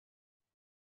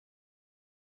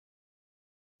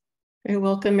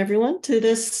Welcome everyone to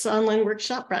this online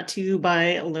workshop brought to you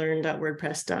by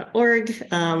learn.wordpress.org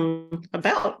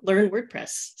about Learn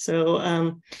WordPress.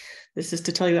 So this is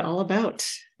to tell you all about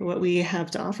what we have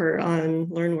to offer on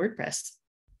Learn WordPress.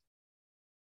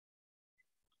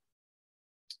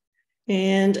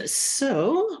 And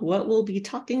so what we'll be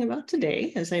talking about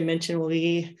today, as I mentioned, we'll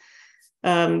be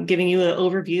giving you an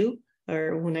overview,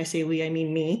 or when I say we, I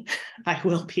mean me. I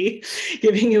will be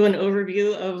giving you an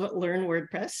overview of Learn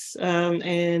WordPress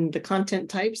and the content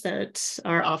types that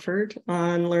are offered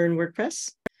on Learn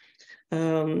WordPress.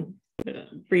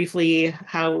 Briefly,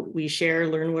 how we share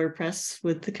Learn WordPress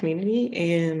with the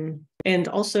community. And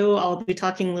also I'll be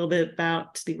talking a little bit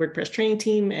about the WordPress training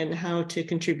team and how to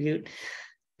contribute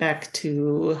back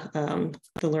to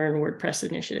the Learn WordPress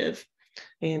initiative.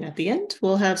 And at the end,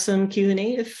 we'll have some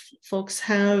Q&A if folks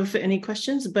have any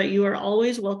questions, but you are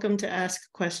always welcome to ask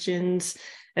questions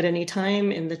at any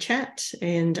time in the chat,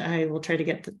 and I will try to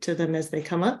get to them as they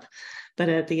come up. But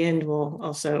at the end, we'll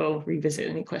also revisit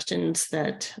any questions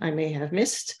that I may have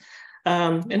missed.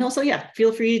 And also, yeah,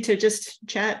 feel free to just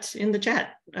chat in the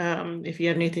chat. If you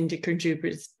have anything to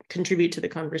contribute to the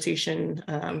conversation,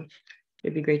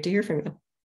 it'd be great to hear from you.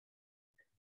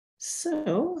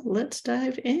 So let's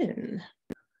dive in.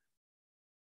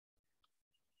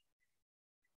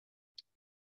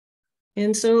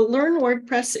 And so Learn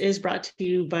WordPress is brought to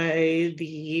you by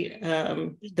the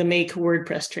Make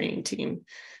WordPress training team.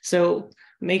 So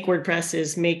Make WordPress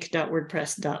is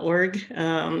make.wordpress.org,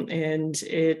 and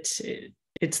it's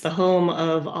the home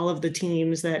of all of the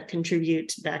teams that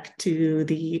contribute back to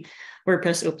the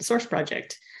WordPress open source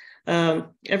project.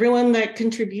 Everyone that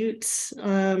contributes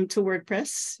to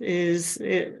WordPress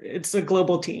it's a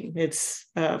global team. It's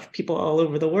people all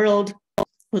over the world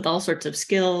with all sorts of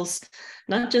skills,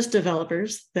 not just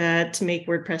developers, that make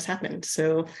WordPress happen.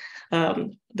 So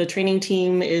the training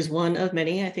team is one of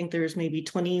many. I think there's maybe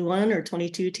 21 or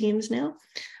 22 teams now.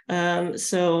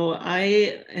 So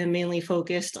I am mainly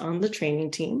focused on the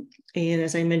training team. And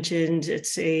as I mentioned,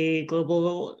 it's a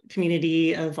global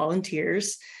community of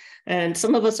volunteers. And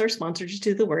some of us are sponsored to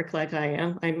do the work like I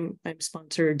am. I'm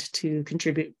sponsored to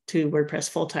contribute to WordPress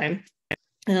full-time.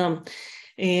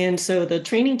 And so the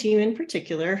training team in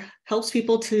particular helps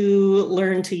people to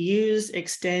learn to use,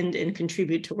 extend, and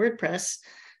contribute to WordPress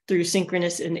through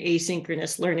synchronous and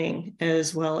asynchronous learning,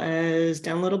 as well as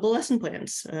downloadable lesson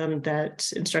plans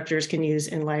that instructors can use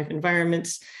in live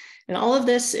environments. And all of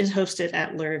this is hosted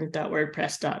at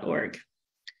learn.wordpress.org.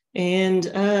 And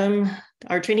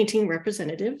our training team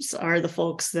representatives are the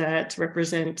folks that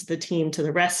represent the team to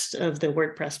the rest of the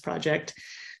WordPress project.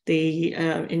 They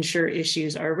ensure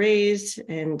issues are raised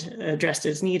and addressed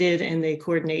as needed, and they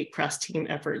coordinate cross-team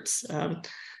efforts.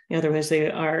 In other words, they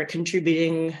are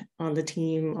contributing on the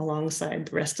team alongside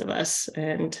the rest of us.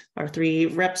 And our three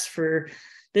reps for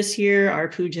this year are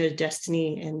Pooja,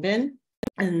 Destiny, and Ben,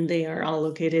 and they are all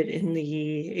located in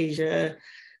the Asia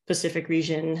Pacific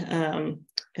region.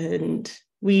 And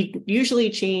we usually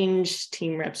change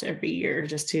team reps every year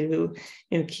just to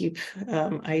keep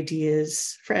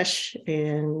ideas fresh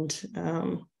and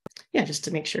just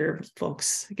to make sure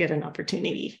folks get an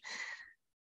opportunity.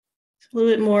 A little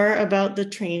bit more about the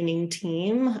training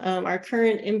team. Our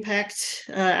current impact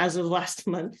as of last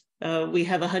month, we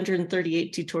have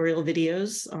 138 tutorial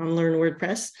videos on Learn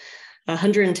WordPress,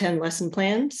 110 lesson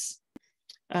plans,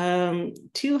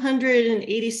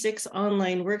 286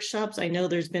 online workshops. I know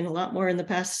there's been a lot more in the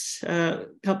past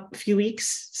few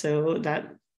weeks, so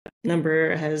that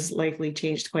number has likely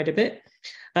changed quite a bit.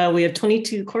 We have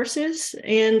 22 courses,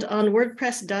 and on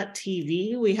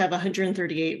WordPress.tv, we have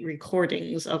 138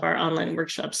 recordings of our online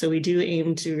workshops. So we do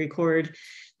aim to record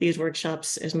these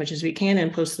workshops as much as we can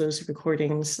and post those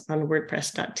recordings on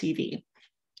WordPress.tv.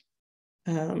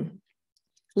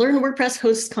 Learn WordPress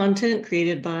hosts content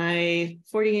created by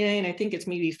 49, I think it's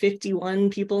maybe 51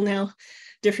 people now,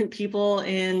 different people.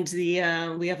 And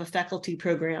we have a faculty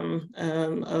program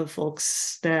of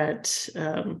folks that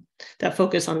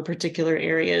focus on particular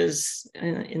areas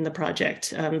in the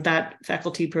project. That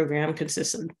faculty program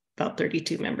consists of about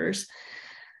 32 members.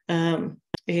 And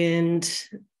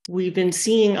we've been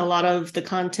seeing a lot of the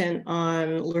content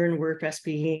on Learn WordPress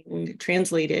being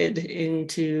translated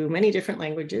into many different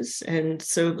languages. And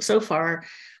so far,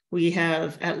 we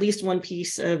have at least one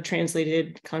piece of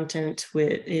translated content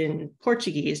in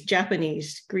Portuguese,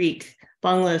 Japanese, Greek,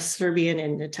 Bangla, Serbian,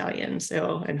 and Italian.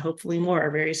 So, and hopefully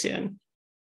more very soon.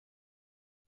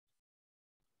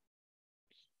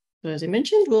 So as I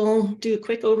mentioned, we'll do a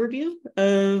quick overview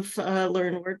of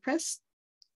Learn WordPress.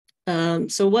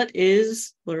 So what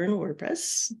is Learn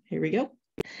WordPress? Here we go.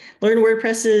 Learn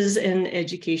WordPress is an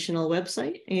educational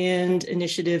website and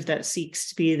initiative that seeks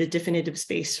to be the definitive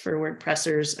space for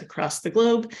WordPressers across the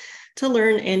globe to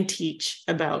learn and teach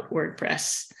about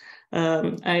WordPress.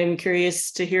 I'm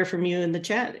curious to hear from you in the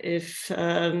chat if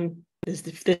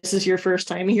this is your first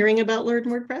time hearing about Learn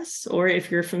WordPress, or if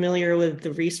you're familiar with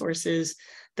the resources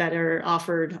that are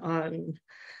offered on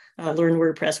Learn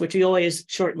WordPress, which we always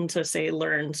shorten to say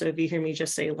Learn. So if you hear me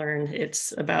just say Learn,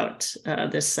 it's about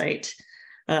this site.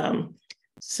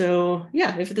 So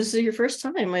yeah, if this is your first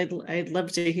time, I'd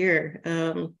love to hear.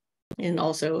 And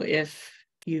also if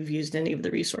you've used any of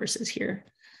the resources here.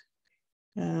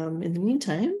 In the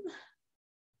meantime,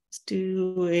 let's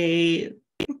do a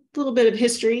little bit of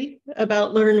history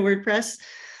about Learn WordPress.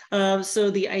 So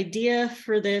the idea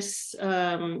for this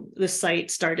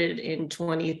site started in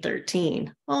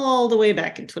 2013, all the way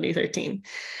back in 2013.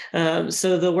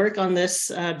 So the work on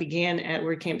this began at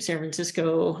WordCamp San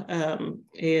Francisco,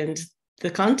 and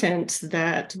the content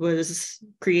that was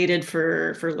created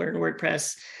for Learn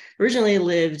WordPress originally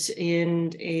lived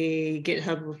in a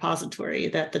GitHub repository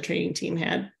that the training team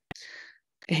had.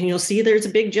 And you'll see there's a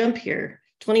big jump here.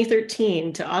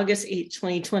 2013 to August 8,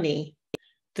 2020,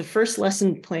 the first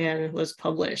lesson plan was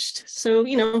published. So,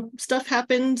 stuff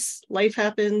happens, life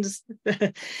happens.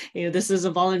 This is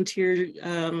a volunteer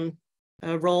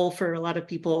role for a lot of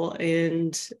people.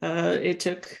 And it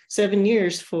took 7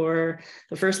 years for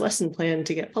the first lesson plan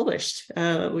to get published,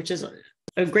 which is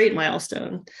a great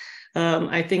milestone.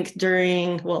 I think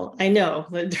I know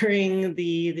that during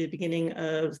the beginning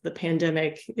of the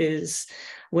pandemic is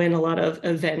when a lot of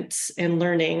events and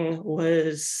learning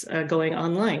was going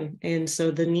online. And so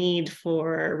the need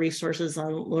for resources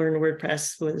on Learn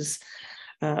WordPress was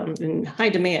in high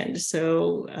demand.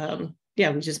 So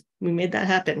yeah, we made that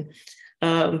happen.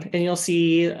 And you'll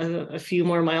see a few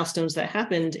more milestones that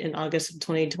happened in August of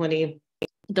 2020.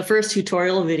 The first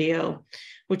tutorial video,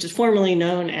 which is formerly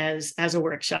known as a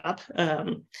workshop.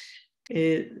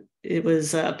 It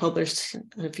was published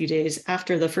a few days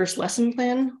after the first lesson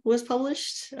plan was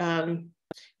published. And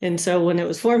so when it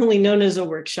was formerly known as a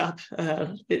workshop,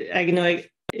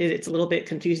 it's a little bit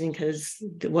confusing because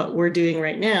what we're doing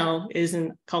right now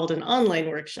isn't called an online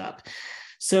workshop.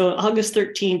 So August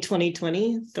 13,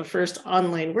 2020, the first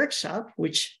online workshop,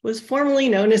 which was formerly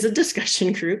known as a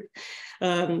discussion group,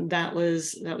 that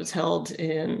was held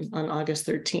on August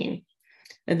 13.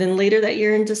 And then later that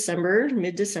year in December,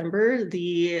 mid-December,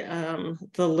 the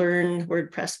Learn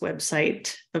WordPress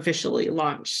website officially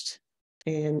launched.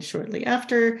 And shortly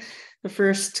after, the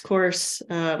first course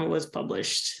was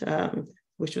published,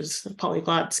 which was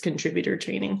Polyglot's contributor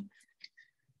training.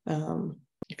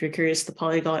 If you're curious, the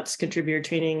Polyglots contributor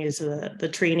training is the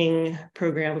training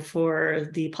program for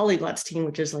the Polyglots team,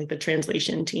 which is like the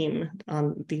translation team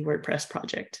on the WordPress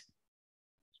project.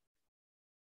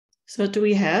 So what do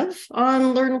we have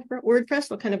on Learn WordPress?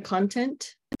 What kind of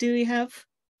content do we have?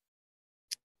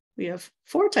 We have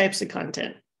 4 types of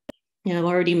content. I've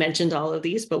already mentioned all of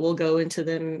these, but we'll go into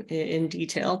them in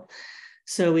detail.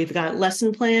 So we've got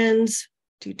lesson plans,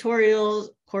 tutorials,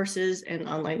 courses, and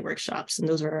online workshops. And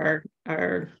those are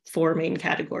our 4 main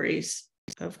categories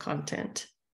of content.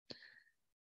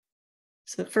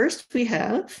 So first we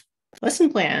have lesson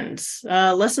plans.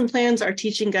 Lesson plans are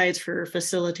teaching guides for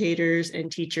facilitators and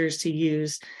teachers to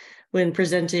use when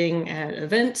presenting at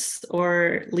events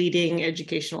or leading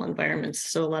educational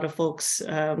environments. So a lot of folks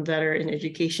that are in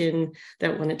education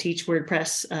that want to teach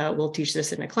WordPress will teach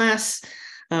this in a class.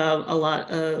 A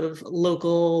lot of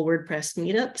local WordPress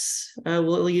meetups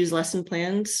will use lesson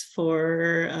plans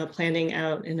for planning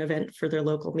out an event for their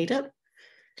local meetup.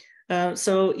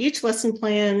 So each lesson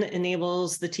plan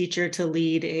enables the teacher to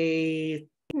lead a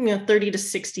 30 to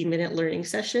 60 minute learning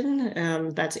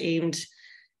session that's aimed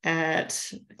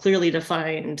at clearly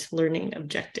defined learning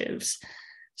objectives.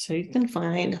 So you can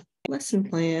find lesson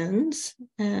plans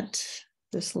at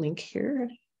this link here.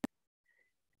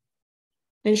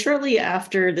 And shortly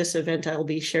after this event, I'll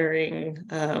be sharing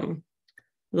the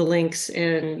links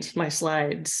and my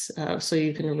slides so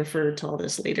you can refer to all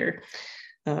this later.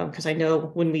 Because I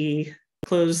know when we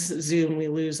close Zoom, we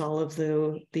lose all of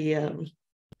the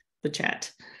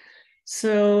chat.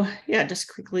 So yeah,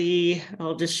 just quickly,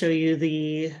 I'll just show you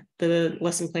the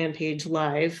lesson plan page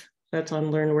live. That's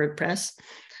on Learn WordPress.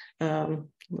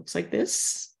 Looks like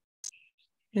this.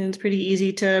 And it's pretty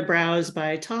easy to browse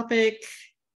by topic,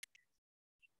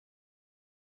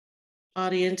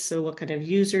 audience, so what kind of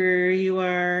user you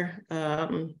are,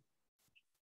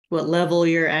 what level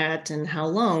you're at, and how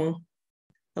long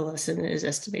the lesson is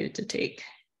estimated to take.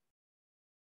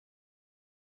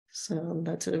 So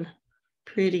that's a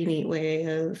pretty neat way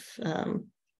of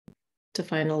to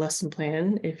find a lesson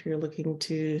plan if you're looking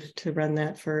to run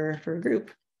that for a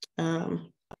group.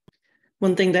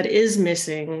 One thing that is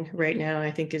missing right now, I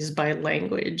think, is by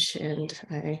language, and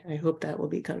I hope that will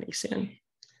be coming soon.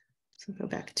 So go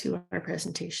back to our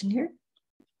presentation here.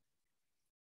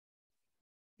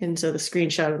 And so the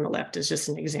screenshot on the left is just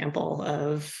an example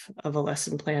of a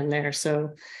lesson plan there.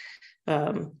 So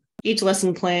each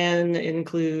lesson plan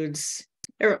includes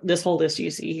this whole list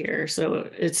you see here. So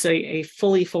it's a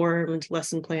fully formed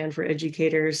lesson plan for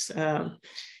educators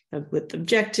with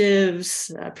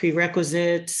objectives,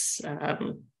 prerequisites,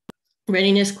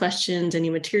 readiness questions, any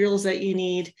materials that you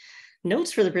need,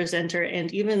 notes for the presenter,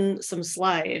 and even some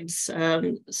slides.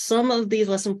 Some of these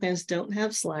lesson plans don't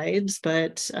have slides,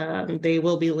 but they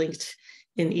will be linked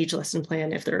in each lesson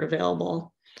plan if they're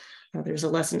available. There's a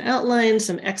lesson outline,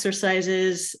 some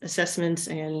exercises, assessments,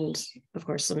 and of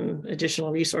course, some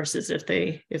additional resources if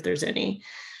there's any.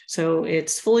 So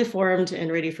it's fully formed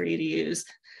and ready for you to use.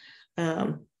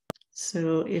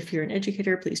 So if you're an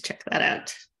educator, please check that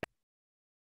out.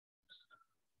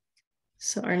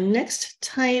 So our next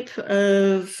type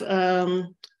of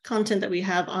content that we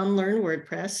have on Learn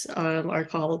WordPress are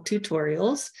called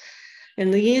tutorials.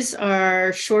 And these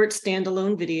are short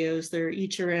standalone videos. They're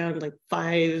each around like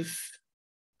they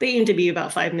aim to be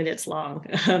about 5 minutes long.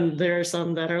 There are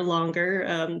some that are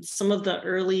longer. Some of the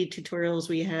early tutorials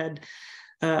we had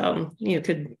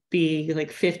could be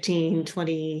like 15,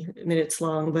 20 minutes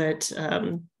long, but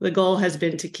the goal has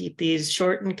been to keep these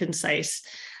short and concise,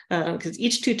 because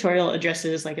each tutorial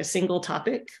addresses like a single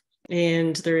topic,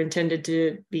 and they're intended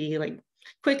to be like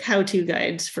quick how-to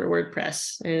guides for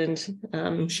WordPress. And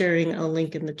I'm sharing a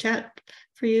link in the chat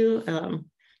for you, and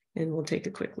we'll take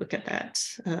a quick look at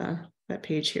that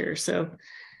page here. So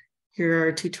here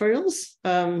are tutorials.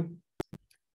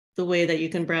 The way that you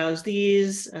can browse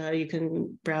these, you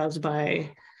can browse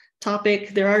by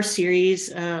topic. There are series,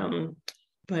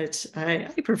 but I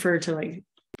prefer to like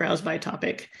browse by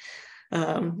topic.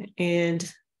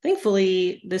 And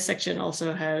thankfully, this section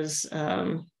also has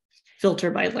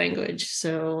filter by language.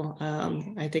 So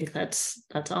I think that's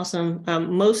awesome.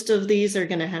 Most of these are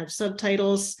going to have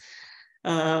subtitles.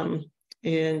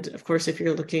 And of course, if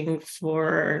you're looking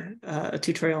for a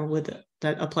tutorial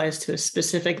that applies to a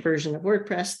specific version of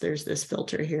WordPress, there's this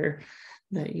filter here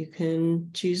that you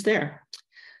can choose there.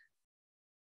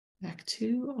 Back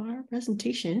to our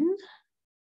presentation.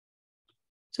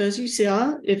 So as you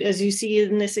see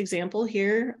in this example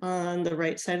here on the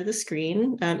right side of the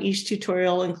screen, each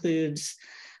tutorial includes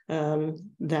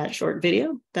that short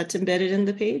video that's embedded in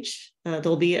the page.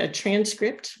 There'll be a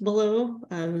transcript below.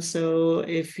 So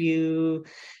if you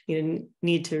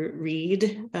need to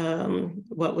read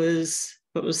what was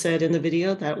said in the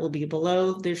video, that will be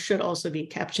below. There should also be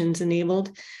captions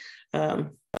enabled.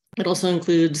 It also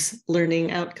includes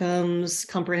learning outcomes,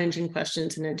 comprehension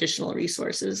questions, and additional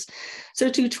resources. So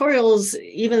tutorials,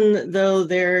 even though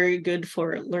they're good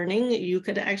for learning, you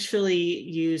could actually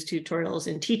use tutorials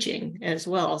in teaching as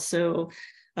well. So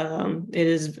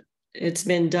it's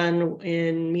been done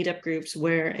in meetup groups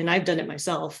and I've done it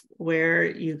myself, where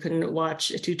you can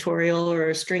watch a tutorial or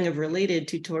a string of related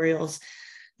tutorials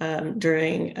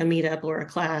during a meetup or a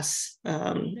class,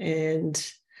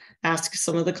 and ask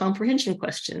some of the comprehension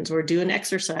questions or do an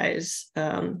exercise.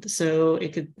 So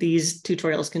these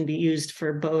tutorials can be used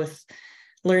for both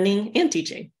learning and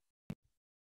teaching.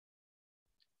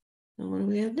 And what do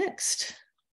we have next?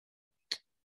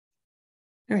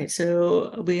 All right,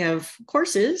 so we have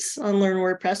courses on Learn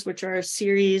WordPress, which are a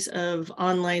series of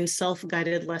online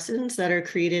self-guided lessons that are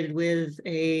created with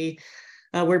a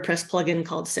WordPress plugin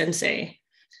called Sensei.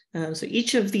 So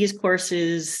each of these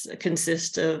courses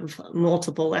consist of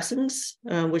multiple lessons,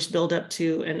 which build up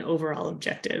to an overall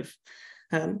objective.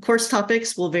 Course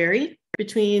topics will vary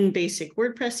between basic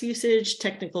WordPress usage,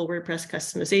 technical WordPress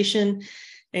customization,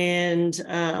 and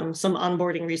some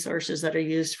onboarding resources that are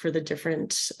used for the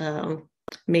different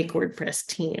Make WordPress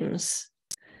teams.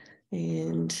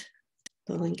 And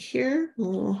the link here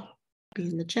will be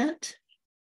in the chat.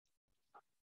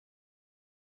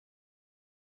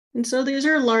 And so these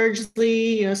are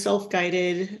largely,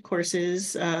 self-guided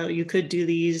courses. You could do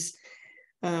these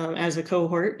as a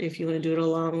cohort if you want to do it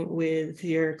along with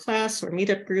your class or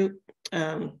meetup group.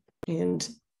 And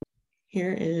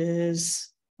here is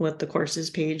what the courses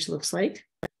page looks like.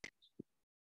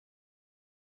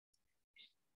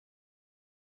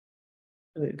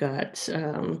 We've got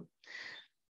a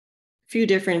few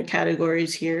different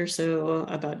categories here. So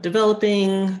about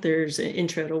developing, there's an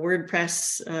intro to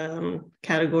WordPress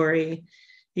category,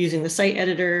 using the site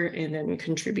editor, and then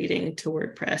contributing to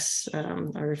WordPress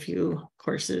are a few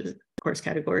course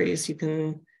categories you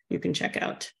can you can check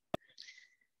out.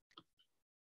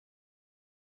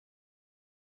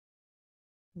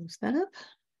 Close that up.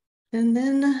 And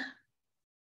then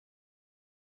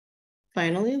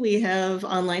finally, we have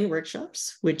online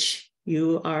workshops, which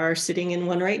you are sitting in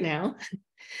one right now.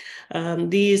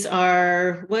 These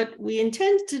are what we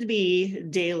intend to be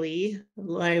daily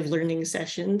live learning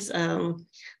sessions.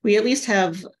 We at least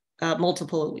have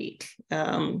multiple a week.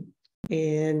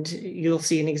 And you'll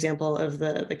see an example of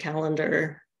the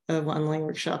calendar of online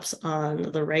workshops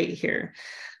on the right here.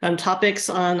 Topics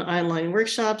on online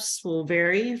workshops will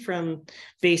vary from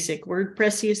basic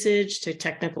WordPress usage to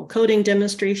technical coding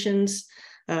demonstrations.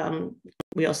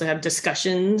 We also have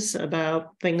discussions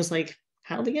about things like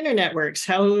how the internet works,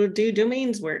 how do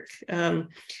domains work, and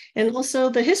also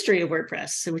the history of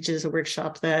WordPress, which is a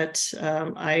workshop that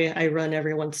I run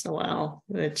every once in a while,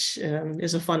 which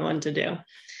is a fun one to do.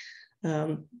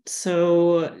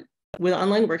 So with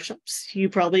online workshops, you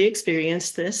probably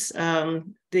experienced this.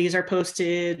 These are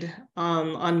posted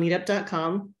on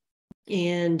meetup.com,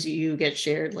 and you get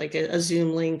shared like a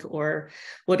Zoom link or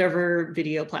whatever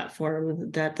video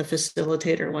platform that the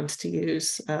facilitator wants to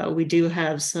use. We do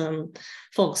have some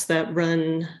folks that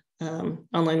run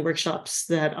online workshops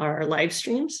that are live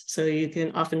streams. So you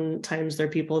can, oftentimes there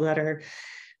are people that are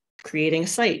creating a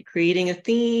site, creating a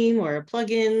theme or a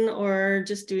plugin, or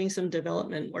just doing some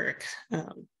development work.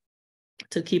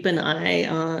 So keep an eye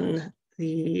on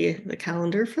the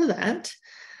calendar for that.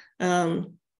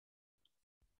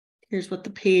 Here's what the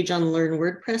page on Learn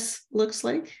WordPress looks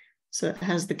like. So it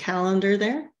has the calendar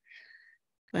there.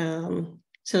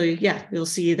 So yeah, you'll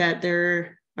see that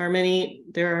there are many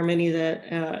that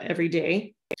every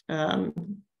day. There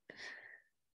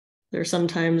are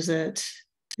sometimes that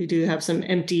we do have some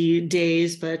empty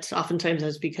days, but oftentimes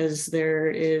that's because there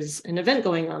is an event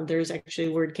going on. There's actually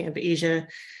WordCamp Asia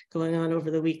going on over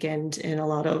the weekend, and a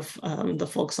lot of the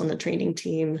folks on the training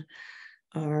team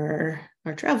are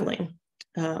traveling.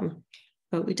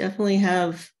 But we definitely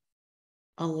have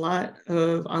a lot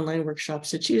of online workshops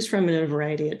to choose from in a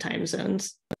variety of time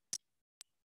zones.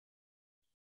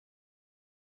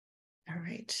 All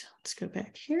right, let's go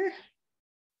back here.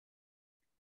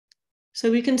 So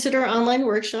we consider online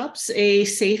workshops a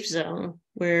safe zone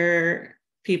where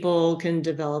people can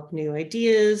develop new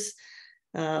ideas,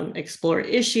 explore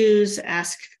issues,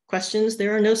 ask questions.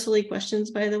 There are no silly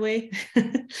questions, by the way.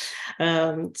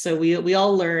 So we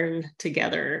all learn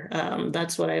together.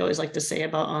 That's what I always like to say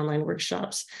about online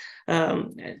workshops.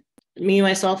 Me,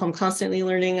 myself, I'm constantly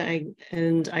learning.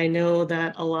 And I know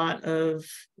that a lot of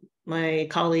my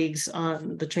colleagues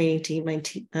on the training team,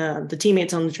 the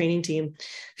teammates on the training team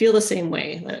feel the same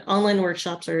way. That online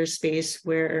workshops are a space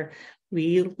where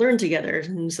we learn together,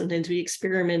 and sometimes we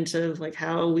experiment of like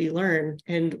how we learn,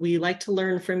 and we like to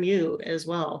learn from you as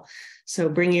well. So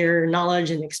bring your knowledge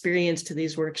and experience to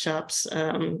these workshops,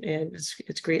 and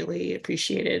it's greatly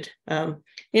appreciated. Yeah,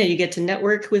 you get to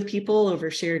network with people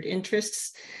over shared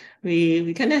interests.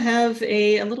 We kind of have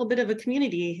a little bit of a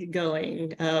community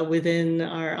going within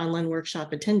our online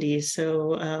workshop attendees.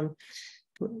 So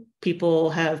people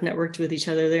have networked with each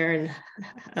other there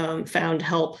and found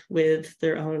help with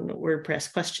their own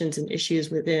WordPress questions and issues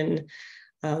within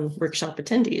workshop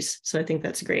attendees. So I think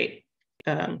that's great.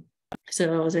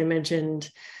 So as I mentioned,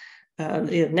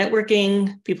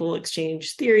 networking, people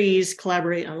exchange theories,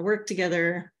 collaborate on work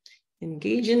together,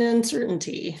 engage in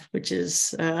uncertainty, which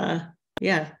is,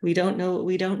 yeah, we don't know what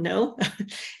we don't know,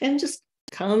 and just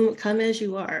come as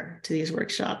you are to these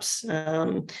workshops.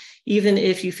 Even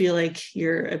if you feel like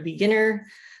you're a beginner,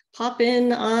 pop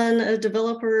in on a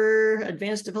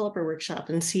advanced developer workshop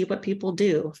and see what people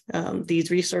do.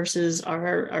 These resources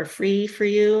are free for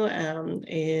you,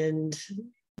 and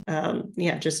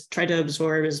yeah, just try to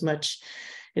absorb as much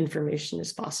information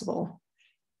as possible.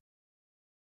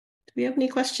 Do we have any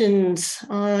questions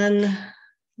on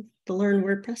the Learn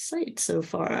WordPress site so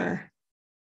far?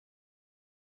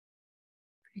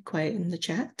 Pretty quiet in the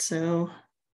chat, so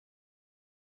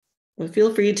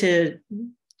feel free to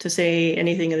say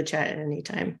anything in the chat at any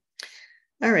time.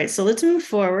 All right, so let's move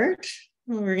forward.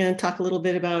 We're going to talk a little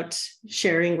bit about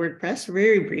sharing WordPress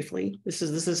very briefly. This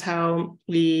is how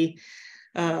we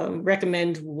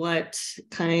recommend what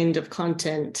kind of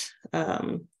content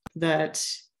that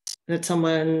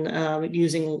someone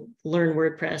using Learn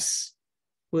WordPress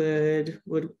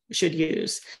should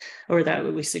use, or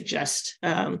that we suggest.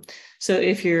 So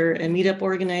if you're a meetup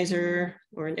organizer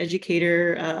or an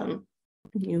educator,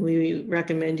 we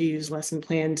recommend you use lesson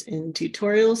plans and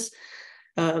tutorials.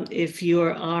 If you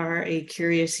are a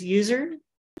curious user,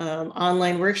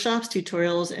 Online workshops,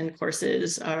 tutorials, and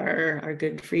courses are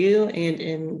good for you.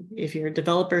 And if you're a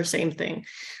developer, same thing.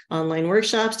 Online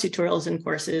workshops, tutorials, and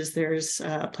courses, there's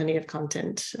plenty of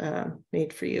content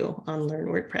made for you on Learn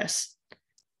WordPress.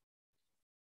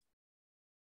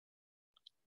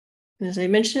 As I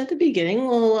mentioned at the beginning,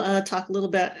 we'll talk a little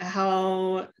bit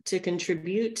how to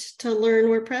contribute to Learn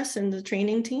WordPress and the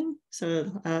training team. So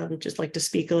just like to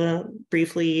speak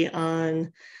briefly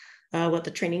on what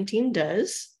the training team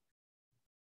does.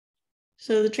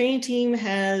 So the training team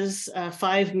has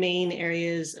 5 main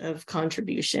areas of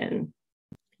contribution.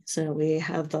 So we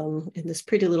have them in this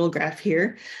pretty little graph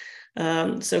here.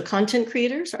 So content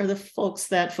creators are the folks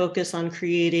that focus on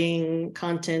creating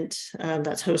content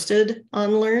that's hosted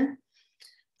on Learn.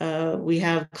 We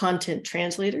have content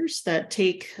translators that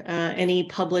take any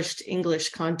published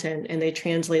English content and they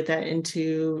translate that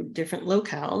into different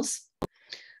locales.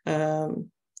 I'm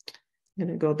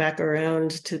going to go back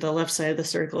around to the left side of the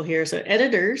circle here. So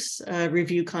editors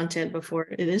review content before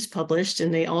it is published,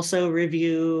 and they also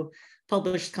review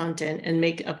published content and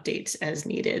make updates as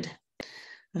needed.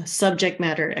 Subject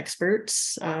matter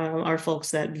experts are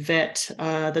folks that vet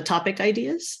the topic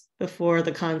ideas before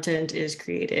the content is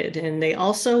created. And they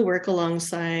also work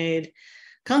alongside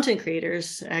content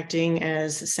creators, acting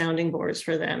as sounding boards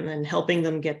for them and helping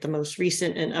them get the most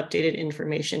recent and updated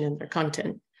information in their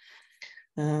content.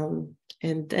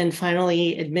 And then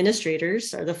finally,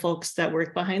 administrators are the folks that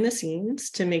work behind the scenes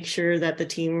to make sure that the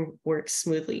team works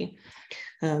smoothly.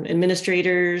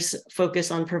 Administrators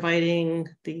focus on providing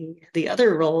the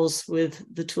other roles with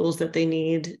the tools that they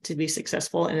need to be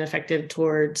successful and effective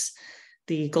towards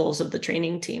the goals of the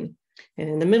training team. And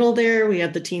in the middle there, we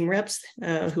have the team reps,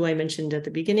 who I mentioned at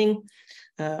the beginning.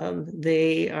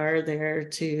 They are there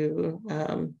to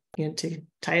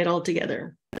tie it all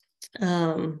together.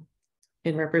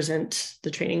 And represent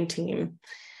the training team.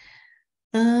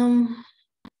 All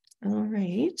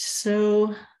right,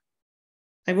 so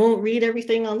I won't read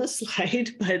everything on the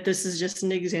slide, but this is just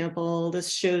an example.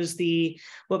 This shows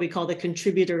what we call the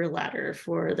contributor ladder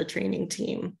for the training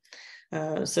team.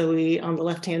 So on the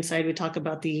left-hand side, we talk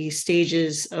about the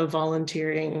stages of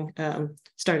volunteering,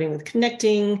 starting with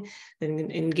connecting,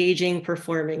 then engaging,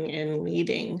 performing, and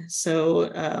leading.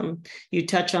 So you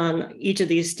touch on each of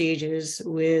these stages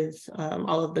with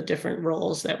all of the different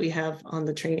roles that we have on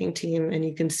the training team, and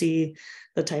you can see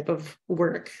the type of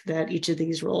work that each of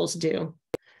these roles do.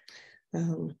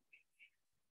 And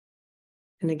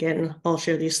again, I'll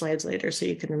share these slides later so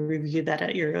you can review that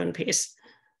at your own pace.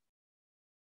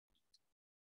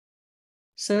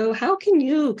 So how can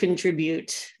you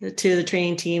contribute to the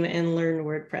training team and Learn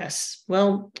WordPress?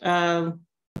 Well,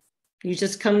 you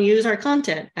just come use our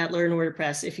content at Learn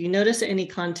WordPress. If you notice any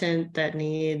content that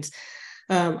needs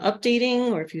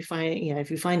updating, or if you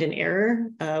find an error,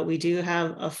 we do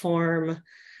have a form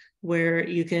where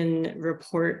you can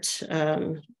report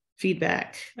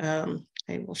feedback. I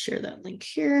will share that link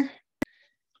here.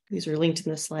 These are linked in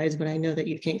the slides, but I know that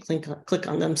you can't click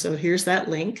on them. So here's that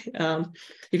link.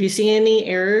 If you see any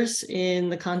errors in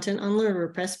the content on Learn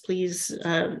WordPress, please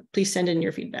send in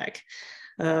your feedback.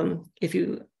 If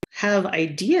you have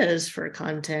ideas for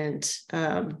content,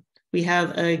 we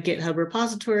have a GitHub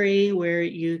repository where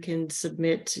you can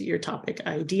submit your topic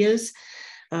ideas.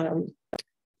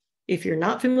 If you're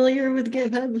not familiar with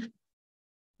GitHub,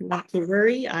 not to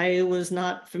worry. I was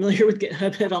not familiar with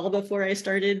GitHub at all before I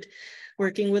started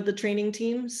working with the training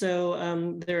team. So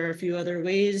there are a few other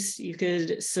ways you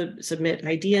could submit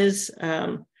ideas.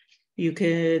 You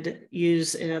could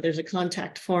use, there's a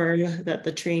contact form that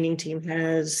the training team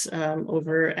has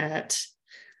over at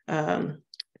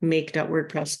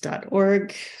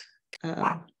make.wordpress.org.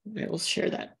 I will share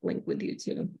that link with you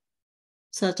too.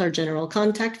 So that's our general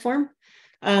contact form.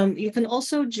 You can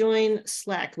also join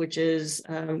Slack, which is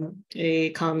a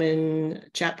common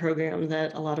chat program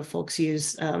that a lot of folks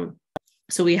use.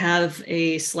 So we have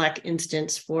a Slack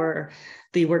instance for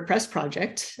the WordPress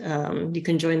project. You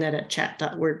can join that at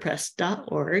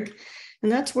chat.wordpress.org.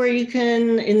 And that's where you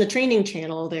can, in the training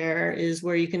channel, there is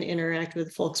where you can interact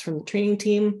with folks from the training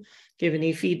team, give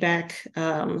any feedback,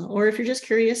 or if you're just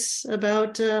curious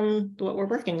about what we're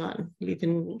working on, you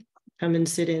can come and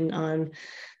sit in on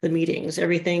the meetings.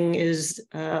 Everything is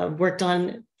worked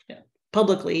on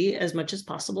publicly as much as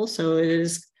possible. So it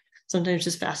is sometimes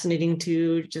just fascinating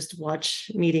to just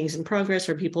watch meetings in progress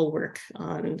or people work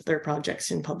on their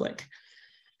projects in public.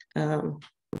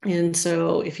 And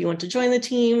so if you want to join the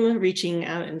team, reaching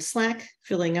out in Slack,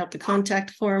 filling out the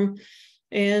contact form.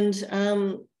 And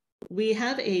we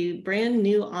have a brand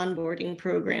new onboarding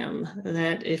program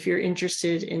that if you're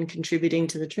interested in contributing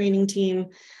to the training team,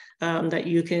 that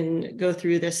you can go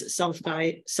through this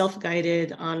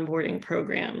self-guided onboarding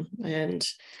program. And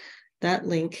that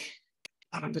link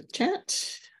on the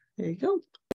chat, there you go.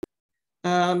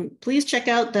 Please check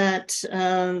out that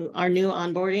our new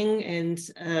onboarding, and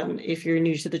if you're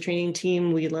new to the training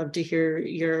team, we'd love to hear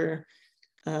your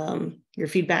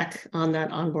feedback on that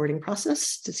onboarding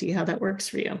process to see how that works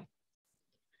for you.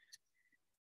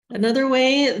 Another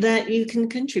way that you can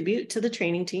contribute to the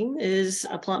training team is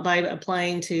by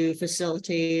applying to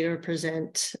facilitate or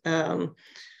present.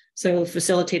 So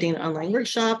facilitating an online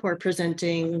workshop or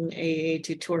presenting a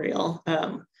tutorial.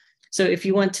 So if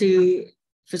you want to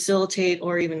facilitate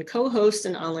or even co-host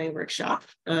an online workshop,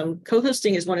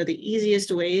 co-hosting is one of the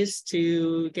easiest ways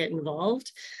to get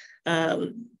involved.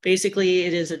 Basically,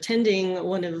 it is attending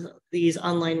one of these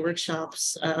online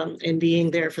workshops and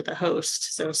being there for the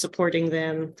host. So supporting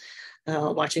them,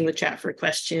 watching the chat for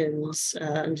questions,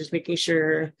 just making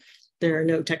sure there are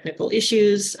no technical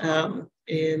issues. And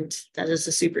that is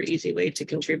a super easy way to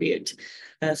contribute.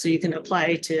 So you can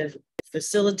apply to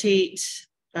facilitate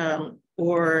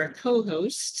or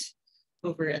co-host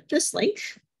over at this link.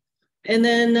 And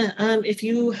then if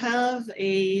you have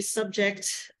a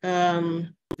subject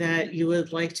that you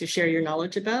would like to share your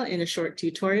knowledge about in a short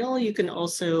tutorial, you can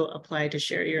also apply to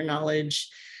share your knowledge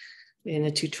in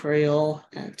a tutorial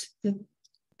at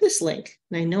this link.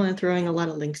 And I know I'm throwing a lot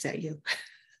of links at you,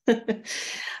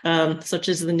 such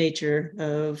as the nature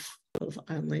of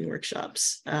online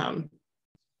workshops. All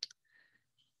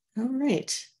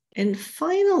right. And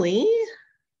finally,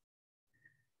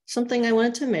 something I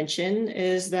wanted to mention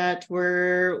is that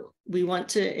we want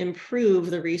to improve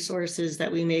the resources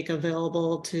that we make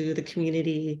available to the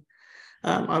community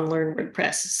on Learn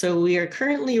WordPress. So we are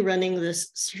currently running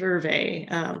this survey.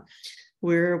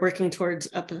 We're working towards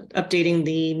updating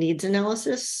the needs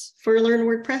analysis for Learn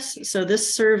WordPress. So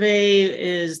this survey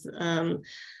is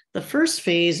the first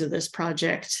phase of this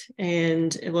project,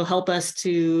 and it will help us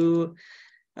to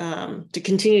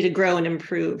continue to grow and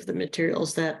improve the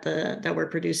materials that we're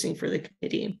producing for the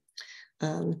committee.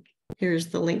 Here's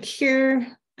the link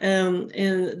here. And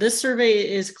this survey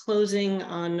is closing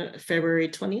on February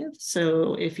 20th.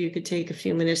 So if you could take a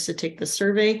few minutes to take the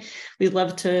survey, we'd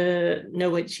love to know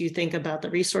what you think about the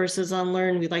resources on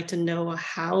Learn. We'd like to know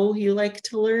how you like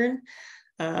to learn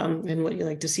and what you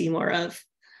like to see more of.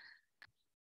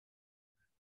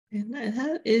 And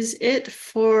that is it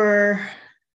from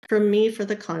me for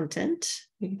the content.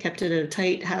 We kept it a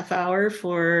tight half hour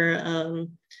for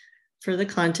the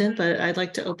content, but I'd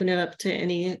like to open it up to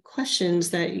any questions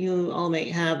that you all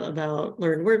might have about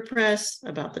Learn WordPress,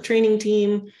 about the training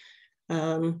team.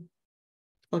 I'll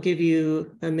give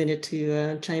you a minute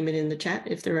to chime in the chat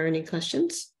if there are any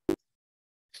questions.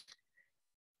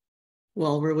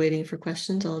 While we're waiting for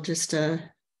questions, I'll just show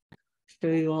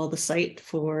you all the site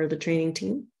for the training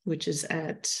team, which is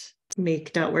at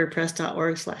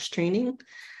make.wordpress.org/training.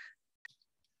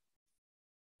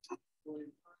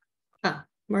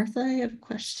 Martha, I have a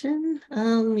question.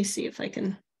 Let me see if I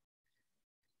can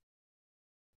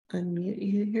unmute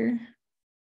you here.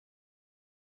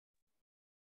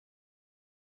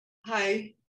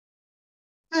 Hi.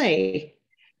 Hi.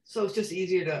 So it's just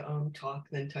easier to talk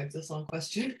than type this long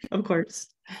question. Of course.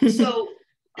 So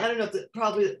I don't know if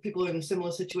probably people are in a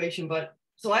similar situation, but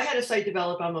so I had a site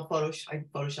developed on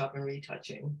Photoshop and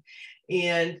retouching,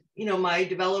 and my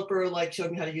developer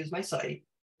showed me how to use my site,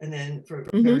 and then for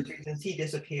various reasons he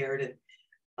disappeared.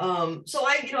 And so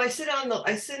I sit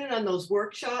in on those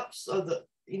workshops of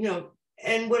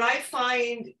and what I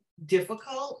find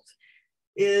difficult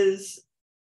is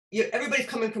everybody's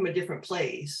coming from a different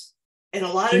place. And a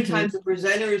lot of times the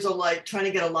presenters are trying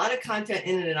to get a lot of content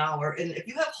in an hour. And if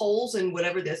you have holes in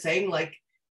whatever they're saying,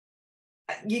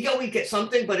 we get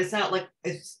something, but it's not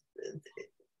it's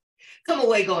come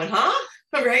away going, huh?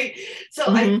 Right. So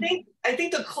I think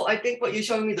what you're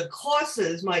showing me, the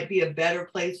courses might be a better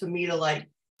place for me to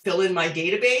fill in my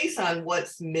database on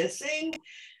what's missing.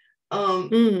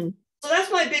 So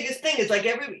that's my biggest thing is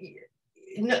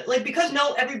because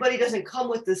everybody doesn't come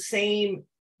with the same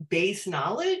base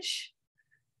knowledge.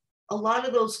 A lot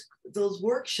of those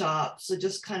workshops are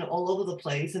just kind of all over the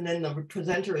place, and then the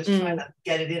presenter is trying to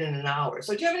get it in an hour.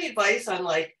 So do you have any advice on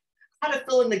how to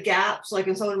fill in the gaps?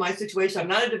 In some of my situation, I'm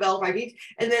not a developer.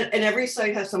 And every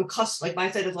site has some custom. My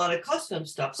site has a lot of custom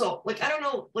stuff. So I don't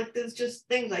know. There's just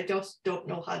things I just don't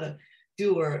know how to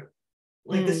do, or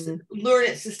this, learn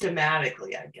it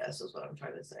systematically, I guess is what I'm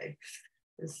trying to say.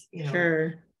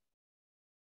 Sure.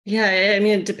 Yeah, I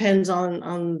mean, it depends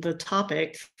on the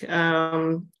topic,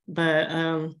 but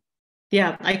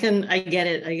Yeah, I get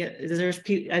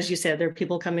it. As you said, there are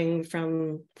people coming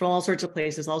from all sorts of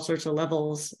places, all sorts of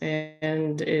levels,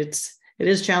 and it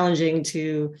is challenging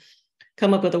to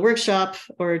come up with a workshop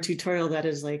or a tutorial that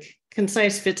is like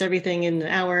concise, fits everything in an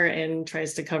hour, and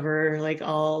tries to cover like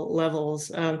all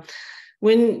levels.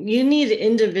 When you need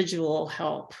individual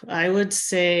help, I would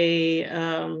say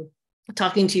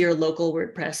talking to your local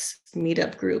WordPress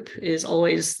meetup group is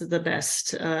always the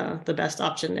best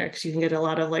option there, because you can get a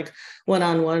lot of like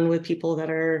one-on-one with people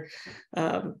that are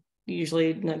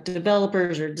usually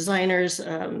developers or designers,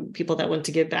 people that want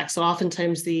to give back. So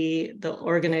oftentimes the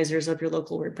organizers of your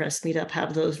local WordPress meetup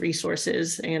have those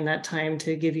resources and that time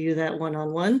to give you that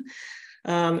one-on-one.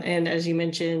 And as you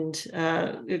mentioned,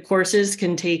 courses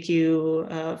can take you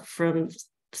from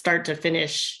start to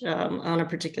finish on a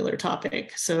particular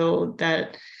topic. So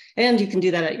that, and you can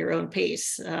do that at your own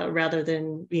pace rather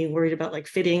than being worried about like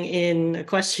fitting in a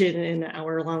question in an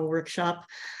hour-long workshop.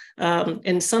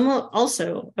 And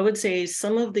I would say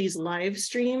some of these live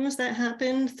streams that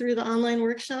happen through the online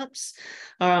workshops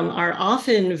are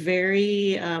often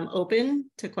very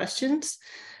open to questions.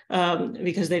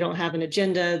 Because they don't have an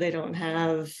agenda, they don't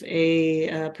have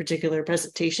a particular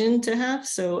presentation to have.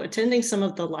 So attending some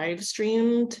of the live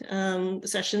streamed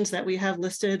sessions that we have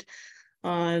listed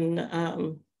on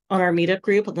our meetup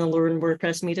group, on the Learn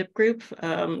WordPress meetup group,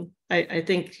 I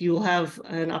think you'll have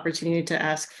an opportunity to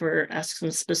ask some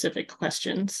specific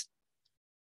questions.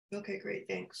 Okay, great,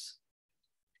 thanks.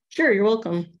 Sure, you're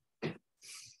welcome. Do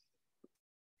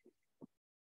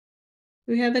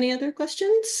we have any other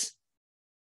questions?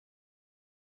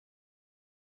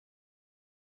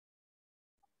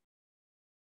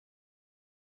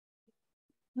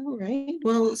 All right,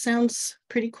 well, it sounds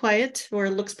pretty quiet, or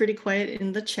it looks pretty quiet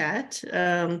in the chat.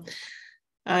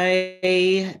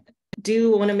 I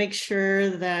do want to make sure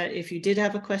that if you did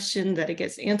have a question, that it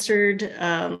gets answered.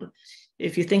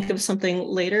 If you think of something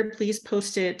later, please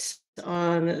post it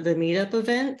on the meetup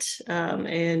event,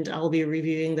 and I'll be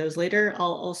reviewing those later.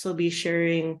 I'll also be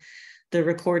sharing the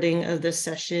recording of this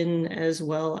session as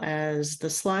well as the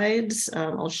slides.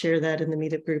 I'll share that in the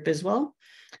meetup group as well.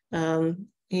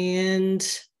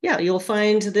 And yeah, you'll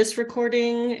find this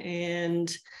recording and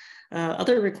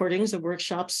other recordings of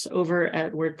workshops over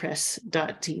at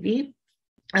WordPress.tv.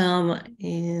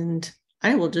 And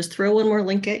I will just throw one more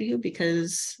link at you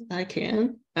because I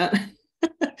can. I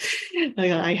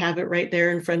have it right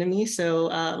there in front of me.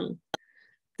 So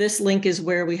this link is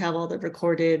where we have all the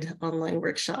recorded online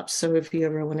workshops. So if you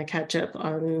ever want to catch up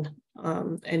on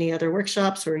any other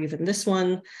workshops or even this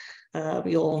one,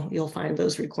 you'll find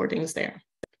those recordings there.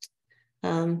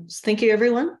 So thank you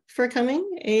everyone for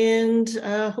coming, and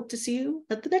hope to see you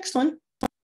at the next one.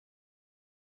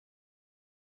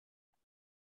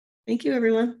 Thank you,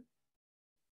 everyone.